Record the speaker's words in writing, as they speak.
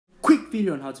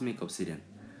video on how to make obsidian.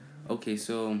 Okay,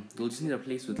 so you'll just need a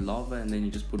place with lava, and then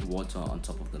you just put water on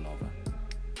top of the lava,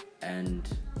 and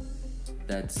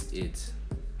that's it.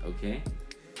 Okay,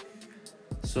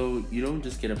 so you don't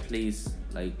just get a place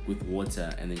like with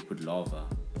water and then you put lava.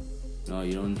 No,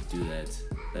 you don't do that.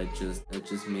 That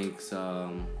just makes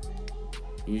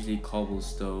usually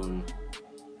cobblestone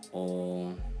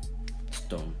or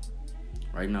stone.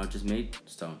 Right now, just made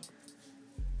stone.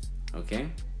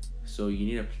 Okay, so you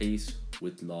need a place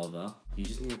with lava. You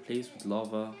just need a place with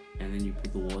lava, and then you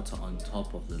put the water on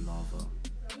top of the lava.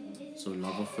 So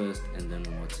lava first and then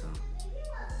water.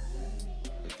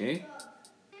 Okay,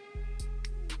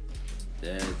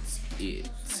 that's it.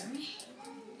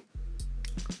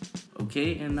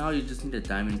 Okay, and now you just need a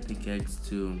diamond pickaxe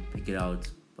to pick it out,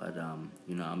 but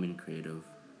you know, I'm in creative,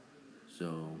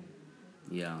 so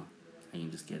yeah, I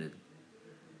can just get it.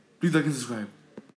 Please like and subscribe.